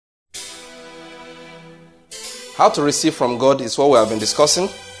How to receive from God is what we have been discussing.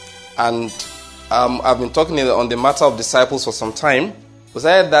 And I've been talking on the matter of disciples for some time. We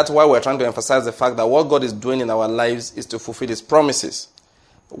said that while we're trying to emphasize the fact that what God is doing in our lives is to fulfill His promises,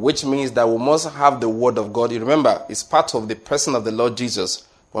 which means that we must have the Word of God. You remember, it's part of the person of the Lord Jesus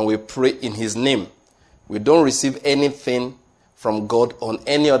when we pray in His name. We don't receive anything from God on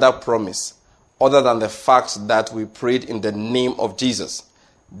any other promise other than the fact that we prayed in the name of Jesus.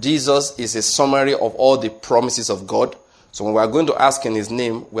 Jesus is a summary of all the promises of God. So when we are going to ask in His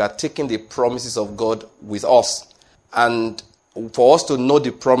name, we are taking the promises of God with us. And for us to know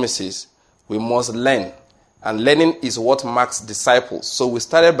the promises, we must learn. And learning is what marks disciples. So we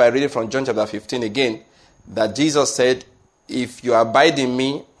started by reading from John chapter 15 again, that Jesus said, if you abide in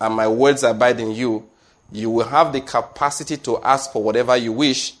me and my words abide in you, you will have the capacity to ask for whatever you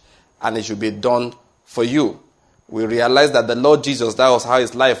wish, and it should be done for you. We realized that the Lord Jesus, that was how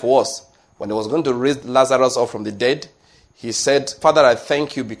His life was. When He was going to raise Lazarus up from the dead, He said, Father, I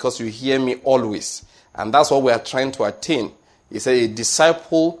thank you because you hear me always. And that's what we are trying to attain. He said, a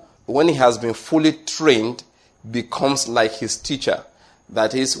disciple, when he has been fully trained, becomes like his teacher.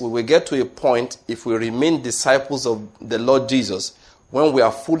 That is, we will get to a point, if we remain disciples of the Lord Jesus, when we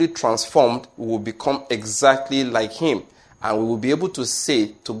are fully transformed, we will become exactly like Him. And we will be able to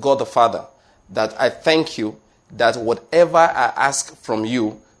say to God the Father that I thank you that whatever I ask from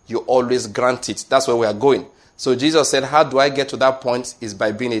you, you always grant it. That's where we are going. So Jesus said, how do I get to that point? Is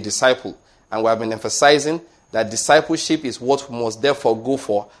by being a disciple. And we have been emphasizing that discipleship is what we must therefore go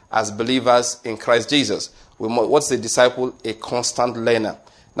for as believers in Christ Jesus. What's a disciple? A constant learner.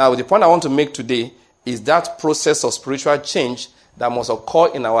 Now, the point I want to make today is that process of spiritual change that must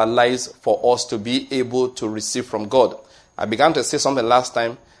occur in our lives for us to be able to receive from God. I began to say something last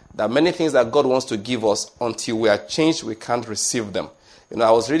time, that many things that God wants to give us, until we are changed, we can't receive them. I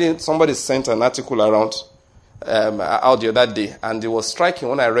was reading, somebody sent an article around out the other day, and it was striking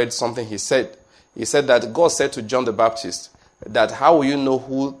when I read something he said. He said that God said to John the Baptist, that how will you know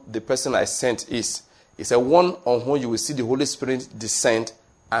who the person I sent is? He said, one on whom you will see the Holy Spirit descend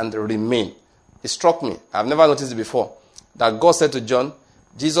and remain. It struck me. I've never noticed it before. That God said to John,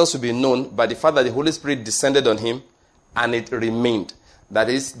 Jesus will be known by the fact that the Holy Spirit descended on him and it remained. That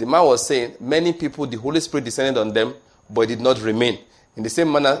is, the man was saying, many people, the Holy Spirit descended on them, but it did not remain. In the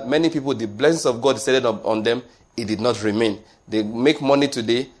same manner, many people, the blessings of God descended on them, it did not remain. They make money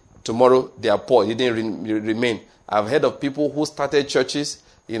today, tomorrow they are poor. It didn't remain. I've heard of people who started churches.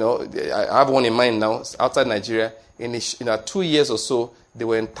 I have one in mind now, outside Nigeria. In 2 years or so, they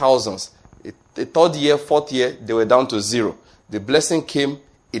were in thousands. The third year, fourth year, they were down to zero. The blessing came,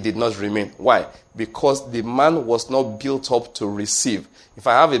 it did not remain. Why? Because the man was not built up to receive. If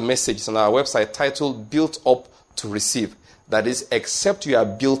I have a message on our website titled, Built Up to Receive, that is, except you are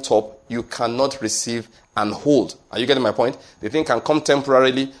built up, you cannot receive and hold. Are you getting my point? The thing can come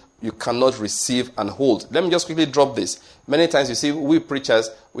temporarily, you cannot receive and hold. Let me just quickly drop this. Many times you see, we preachers,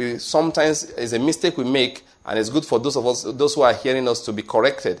 sometimes it's a mistake we make, and it's good for those of us, those who are hearing us, to be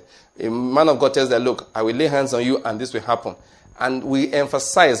corrected. A man of God tells that, look, I will lay hands on you and this will happen. And we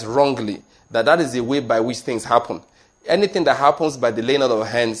emphasize wrongly that is the way by which things happen. Anything that happens by the laying out of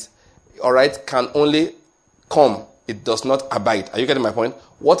hands, all right, can only come. It does not abide. Are you getting my point?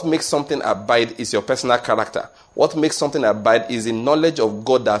 What makes something abide is your personal character. What makes something abide is the knowledge of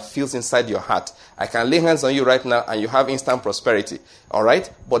God that fills inside your heart. I can lay hands on you right now and you have instant prosperity. All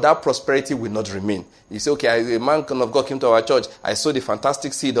right? But that prosperity will not remain. You say, okay, a man of God came to our church. I sowed a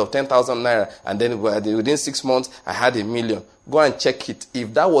fantastic seed of 10,000 naira. And then within 6 months, I had 1 million. Go and check it.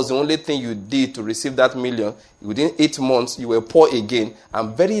 If that was the only thing you did to receive that 1 million, within 8 months, you were poor again.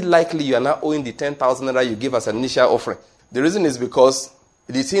 And very likely you are now owing the 10,000 naira you gave as an initial offering. The reason is because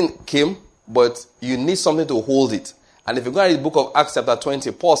the thing came, but you need something to hold it. And if you go to the book of Acts chapter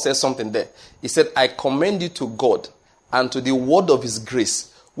 20, Paul says something there. He said, I commend you to God and to the word of His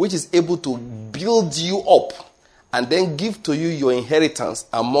grace, which is able to build you up and then give to you your inheritance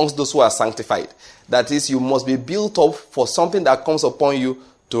amongst those who are sanctified. That is, you must be built up for something that comes upon you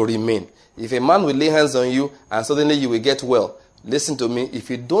to remain. If a man will lay hands on you and suddenly you will get well, listen to me, if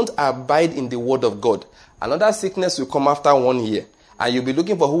you don't abide in the word of God, another sickness will come after 1 year. And you'll be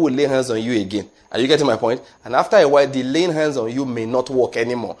looking for who will lay hands on you again. Are you getting my point? And after a while, the laying hands on you may not work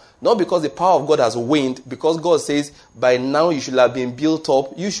anymore. Not because the power of God has waned, because God says, by now you should have been built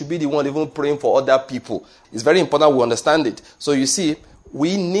up. You should be the one even praying for other people. It's very important we understand it. So you see,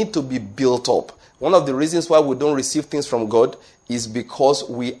 we need to be built up. One of the reasons why we don't receive things from God is because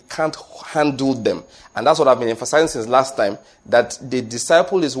we can't handle them. And that's what I've been emphasizing since last time, that the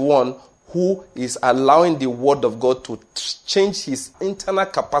disciple is one who is allowing the word of God to change his internal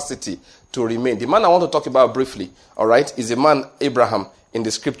capacity to remain. The man I want to talk about briefly, all right, is a man, Abraham, in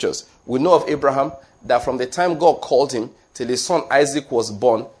the scriptures. We know of Abraham that from the time God called him till his son Isaac was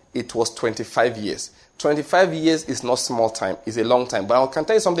born, it was 25 years. 25 years is not small time, it's a long time. But I can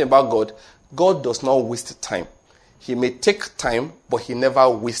tell you something about God. God does not waste time. He may take time, but he never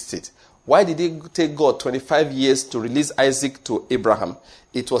wastes it. Why did it take God 25 years to release Isaac to Abraham?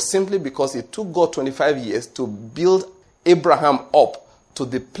 It was simply because it took God 25 years to build Abraham up to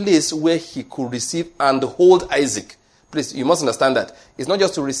the place where he could receive and hold Isaac. Please, you must understand that. It's not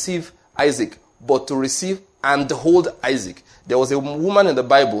just to receive Isaac, but to receive and hold Isaac. There was a woman in the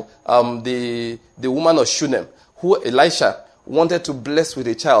Bible, the woman of Shunem, who Elisha wanted to bless with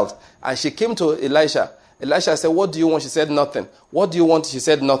a child. And she came to Elisha. Elisha said, what do you want? She said, nothing. What do you want? She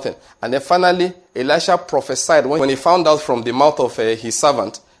said, nothing. And then finally, Elisha prophesied when he found out from the mouth of his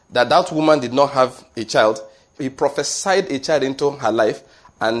servant that woman did not have a child. He prophesied a child into her life.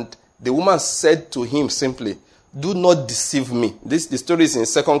 And the woman said to him simply, do not deceive me. The story is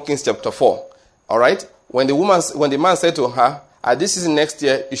in 2 Kings chapter 4. All right? When the man said to her, this is next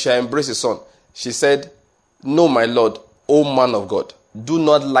year, you shall embrace a son. She said, no, my Lord, O man of God, do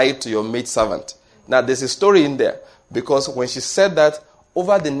not lie to your maidservant. Now, there's a story in there, because when she said that,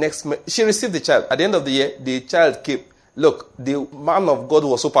 over the next, she received the child. At the end of the year, the child came. Look, the man of God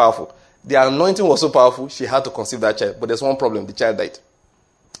was so powerful. The anointing was so powerful, she had to conceive that child. But there's one problem, the child died.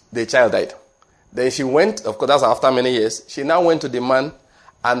 The child died. Then she went, of course, that's after many years. She now went to the man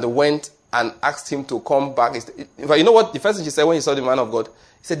and went and asked him to come back. In fact, you know what? The first thing she said when he saw the man of God,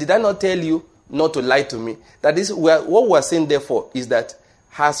 he said, did I not tell you not to lie to me? That is, what we're saying therefore is that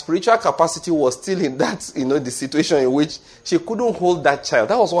her spiritual capacity was still in that, the situation in which she couldn't hold that child.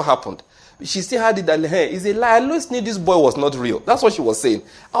 That was what happened. She still had it that, hey, it's a lie. I always knew this boy was not real. That's what she was saying.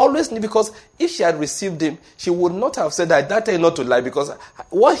 I always knew, because if she had received him, she would not have said that tell you not to lie, because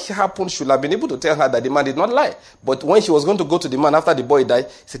what happened should have been able to tell her that the man did not lie. But when she was going to go to the man after the boy died,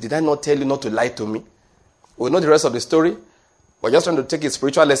 he said, did I not tell you not to lie to me? We know the rest of the story. We're just trying to take a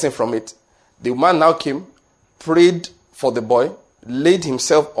spiritual lesson from it. The man now came, prayed for the boy, laid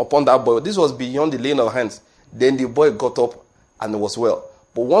himself upon that boy. This was beyond the laying of hands. Then the boy got up and was well.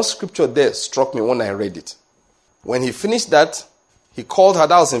 But one scripture there struck me when I read it. When he finished that, he called her.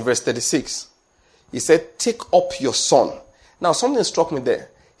 That was in verse 36. He said, take up your son. Now, something struck me there.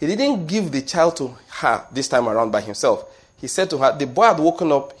 He didn't give the child to her this time around by himself. He said to her, the boy had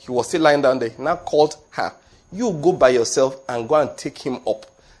woken up. He was still lying down there. He now called her. You go by yourself and go and take him up.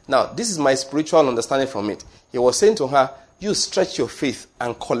 Now, this is my spiritual understanding from it. He was saying to her, you stretch your faith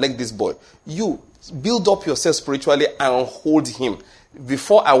and collect this boy. You build up yourself spiritually and hold him.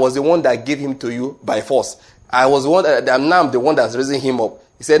 Before, I was the one that gave him to you by force. I was the one now I'm the one that's raising him up.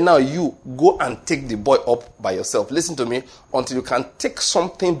 He said, now you go and take the boy up by yourself. Listen to me. Until you can take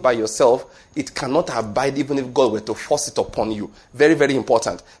something by yourself, it cannot abide even if God were to force it upon you. Very, very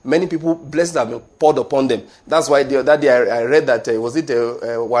important. Many people, blessings have been poured upon them. That's why the other day I read that,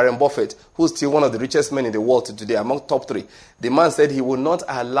 Warren Buffett, who's still one of the richest men in the world today, among top 3. The man said he will not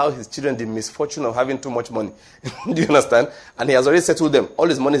allow his children the misfortune of having too much money. Do you understand? And he has already settled them. All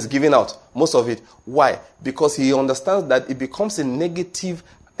his money is given out. Most of it. Why? Because he understands that it becomes a negative,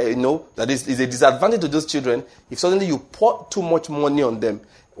 that is a disadvantage to those children if suddenly you pour too much money on them.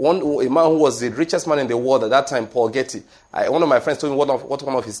 A man who was the richest man in the world at that time, Paul Getty, one of my friends told me what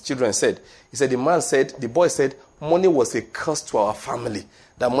one of his children said. He said, the boy said, money was a curse to our family.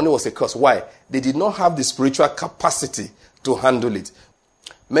 That money was a curse. Why? They did not have the spiritual capacity to handle it.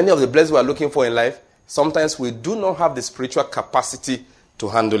 Many of the blessings we are looking for in life, sometimes we do not have the spiritual capacity to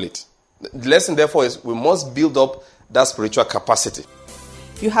handle it. The lesson, therefore, is we must build up that spiritual capacity.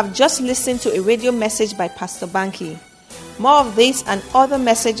 You have just listened to a radio message by Pastor Banky. More of these and other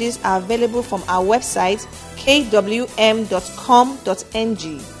messages are available from our website, kwm.com.ng.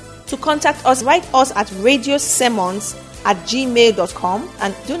 To contact us, write us at radiosermons@gmail.com,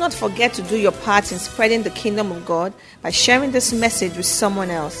 and do not forget to do your part in spreading the kingdom of God by sharing this message with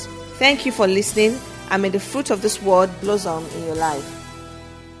someone else. Thank you for listening, and may the fruit of this word blossom in your life.